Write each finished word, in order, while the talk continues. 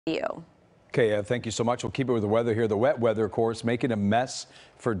You. Okay, thank you so much. We'll keep it with the weather here. The wet weather, of course, making a mess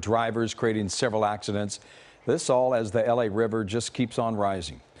for drivers, creating several accidents. This all as the LA River just keeps on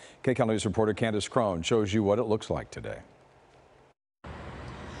rising. KCAL News reporter Candace Crone shows you what it looks like today.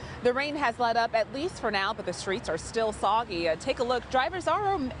 The rain has let up, at least for now, but the streets are still soggy. Take a look. Drivers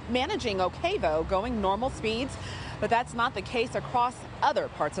are managing okay, though, going normal speeds, but that's not the case across other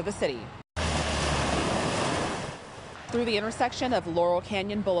parts of the city. Through the intersection of Laurel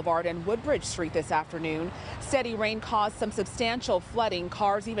Canyon Boulevard and Woodbridge Street this afternoon, steady rain caused some substantial flooding,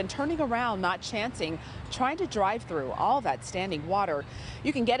 cars even turning around, not chancing, trying to drive through all that standing water.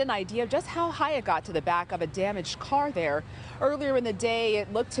 You can get an idea of just how high it got to the back of a damaged car there. Earlier in the day,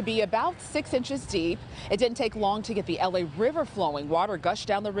 it looked to be about 6 inches deep. It didn't take long to get the LA River flowing. Water gushed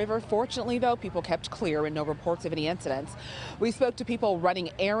down the river. Fortunately, though, people kept clear and no reports of any incidents. We spoke to people running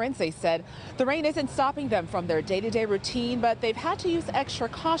errands. They said the rain isn't stopping them from their day-to-day routine, but they've had to use extra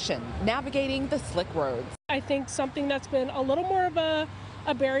caution navigating the slick roads. I think something that's been a little more of a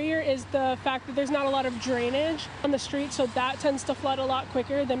barrier is the fact that there's not a lot of drainage on the street, so that tends to flood a lot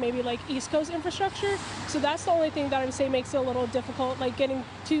quicker than maybe like East Coast infrastructure. So that's the only thing that I would say makes it a little difficult, like getting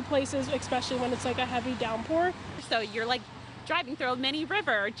to places, especially when it's like a heavy downpour. So you're like driving through a mini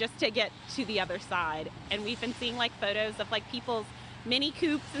river just to get to the other side. And we've been seeing like photos of like people's mini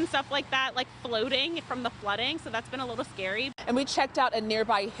coops and stuff like that, like floating from the flooding. So that's been a little scary. And we checked out a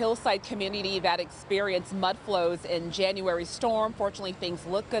nearby hillside community that experienced mud flows in January's storm. Fortunately, things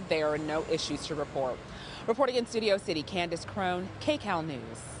look good there and no issues to report. Reporting in Studio City, Candace Crone, KCAL News.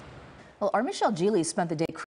 Well, our Michelle Geely spent the day